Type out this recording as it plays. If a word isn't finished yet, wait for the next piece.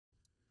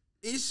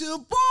It's your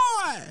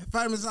boy,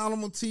 Famous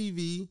Animal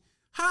TV.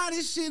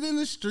 Hottest shit in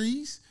the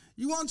streets.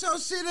 You want your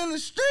shit in the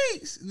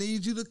streets?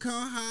 Need you to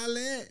come holler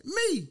at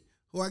me.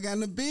 Who I got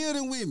in the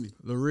building with me?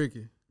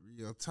 Rickey.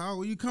 Real talk.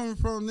 Where you coming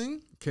from, nigga?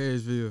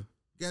 Nashville.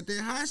 Got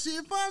that hot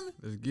shit for me?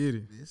 Let's get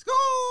it. Let's go.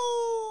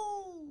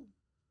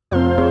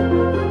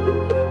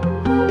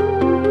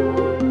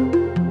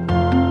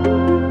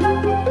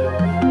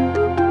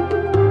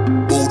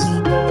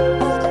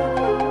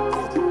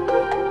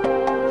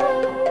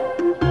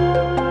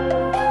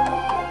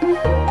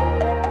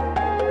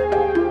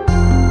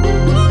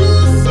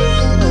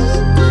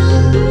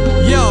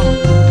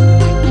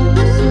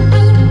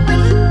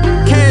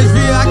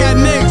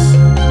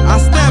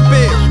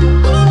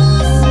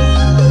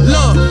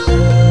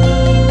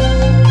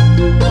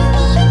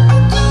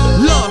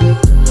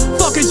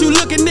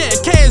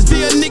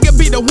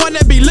 One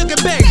that be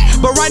looking back,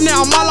 but right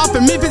now I'm all off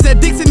in Memphis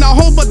at Dixon, no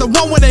home but the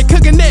one where they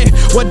cooking that.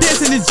 What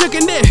dancing is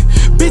juking that.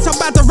 Bitch, I'm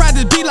about to ride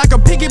this beat like a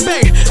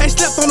piggyback. Ain't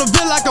slept on the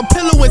bill like a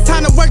pillow. It's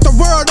time to wake the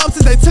world up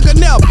since they took a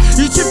nap.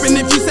 You tripping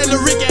if you say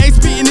Rickey ain't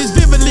spitting this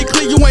vividly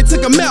clear, you ain't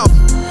took a mouth.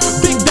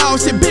 Big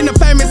dog shit, been a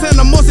famous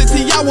animal since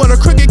y'all with a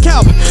crooked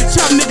cow.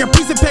 Chop nigga,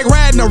 piece of peck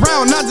riding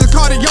around. I just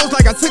caught it yours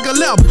like I took a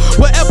lap.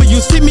 Wherever you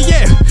see me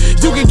at,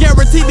 you can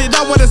guarantee that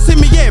I wanna see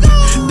me at.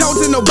 Don't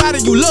tell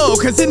nobody you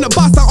love, cause in the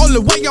box the only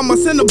way I'ma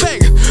send them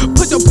back.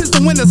 Put your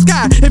pistol in the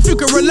sky if you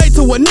can relate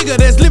to a nigga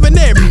that's living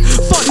there.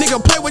 Fuck nigga,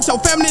 play with your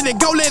family, then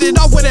go let it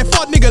off with that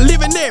fuck nigga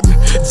living there.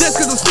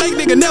 Just cause a snake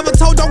nigga never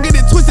told, don't get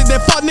it twisted,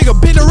 that fuck nigga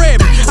been a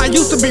rap. I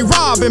used to be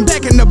robbing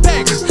back in the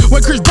back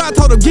when Chris Brown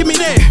told him give me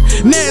that.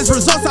 Nas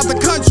results out the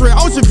country,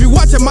 Ocean View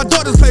watching my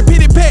daughters play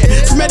pity pat.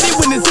 Smelly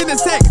when it's in the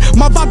sack,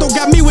 my vato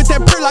got me with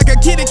that purr like a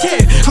kitty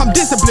cat. I'm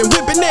disciplined,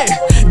 whipping that,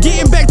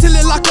 getting back till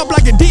it lock up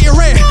like a deer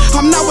rat.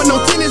 I'm not with no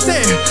tennis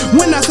head.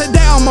 When I sit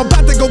down, I'm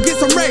about to go get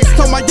some racks.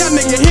 Told my young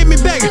nigga hit me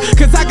back,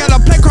 cause I got a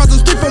play across the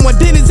street from where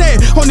Denny's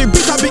at. On the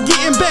beach I been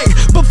getting back.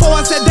 Before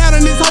I sat down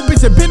in this whole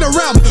bitch, it been a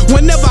rap.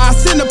 Whenever I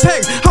send a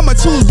pack, I'ma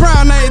choose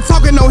brown, I ain't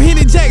talking no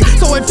Henny Jack.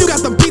 So if you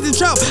got some pizza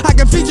trap, I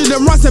can feature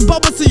them runs and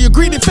bubbles to your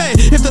greedy fat.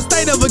 If the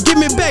state ever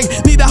give me back,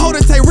 need to hold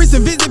and take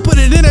recent visit,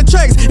 put it in the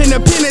tracks.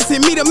 Independence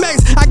and me the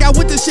max. I got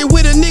with the shit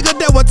with a nigga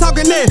that was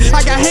talking that.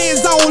 I got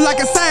hands on like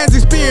a science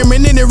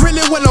experiment, and it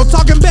really went no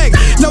talking back.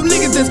 No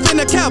niggas that spin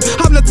a cap.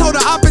 I'm the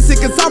total opposite,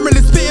 cause I'm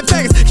really spitting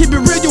facts. Keep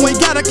it real, you ain't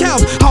got a cap.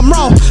 I'm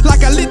raw,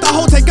 like I lit the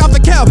whole, take off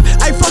the cap.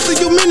 Hey, fuck so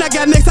you mean I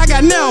got next, I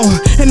got now.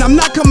 And I'm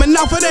not coming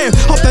off of that.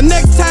 Hope the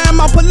next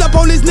time I pull up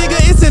on this nigga,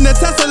 it's in the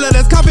Tesla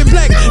that's coffin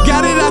black.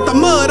 Got it out the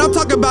mud, I'm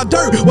talking about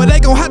dirt, where they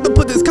gon' have to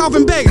put this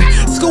coffin back.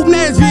 Scoop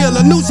Nashville,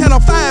 a new channel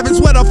 5 is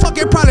where the fuck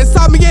it probably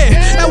saw me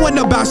at. That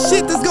wasn't about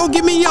shit that's gon'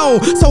 get me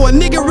on, so a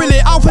nigga really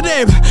off of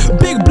that.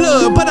 Big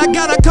blood, but I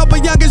got a couple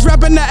youngins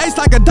rapping the ace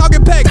like a dog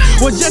and pack.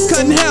 Was just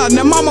cutting hair,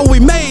 now mama we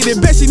made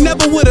it, bet she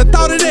never would've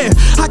thought of that.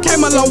 I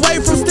came a long way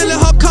from stealing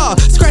her car,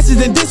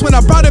 scratches and this when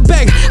I brought it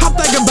back. I'm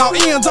thinking about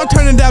ends, I'm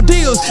turning down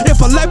deals. If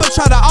a label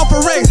try to offer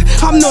rates,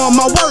 I'm knowing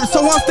my worth,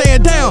 so I'm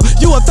staying down.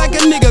 You would think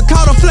a nigga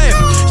caught a flat,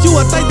 you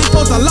would think these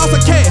folks done lost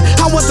a cat.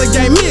 I want the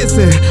game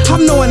missing,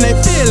 I'm knowing they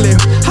feel it.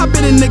 I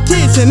been in the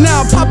kitchen,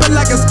 now I'm popping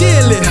like a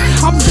skillet.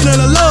 I'm feeling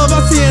the love,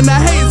 I'm seeing the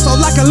hate, so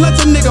like a lunch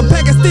a nigga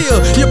pack it still.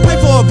 You pay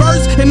for a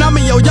verse, and I'm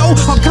in yo-yo,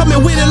 I'm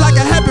coming with it like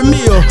a Happy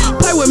Meal.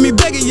 Play with me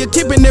begging, you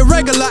keeping it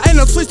regular, ain't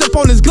no switch up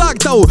on this Glock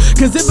though.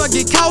 Cause if I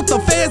get caught, the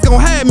feds gon'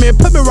 have me and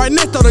put me right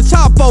next to the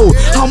chapo.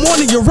 I'm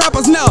one of your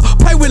rappers now,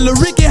 play with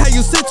Rickey, how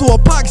you sit to a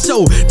pop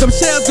show. Them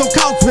shells gon'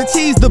 cost with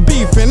cheese the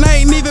beef, and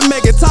I ain't even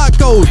making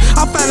tacos.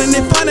 I'm finding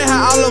it funny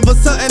how all of a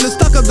sudden the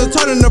stuck up to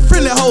turning to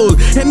friendly hoes.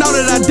 And all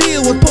that I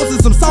did was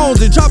posting some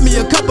songs and drop me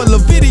a couple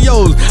of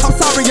videos. I'm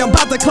sorry, I'm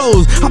about to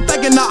close. I'm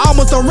thinking I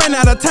almost done ran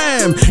out of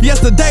time.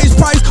 Yesterday's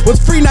price was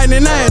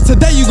 $3.99.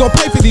 Today you gon'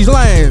 pay for these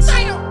lines.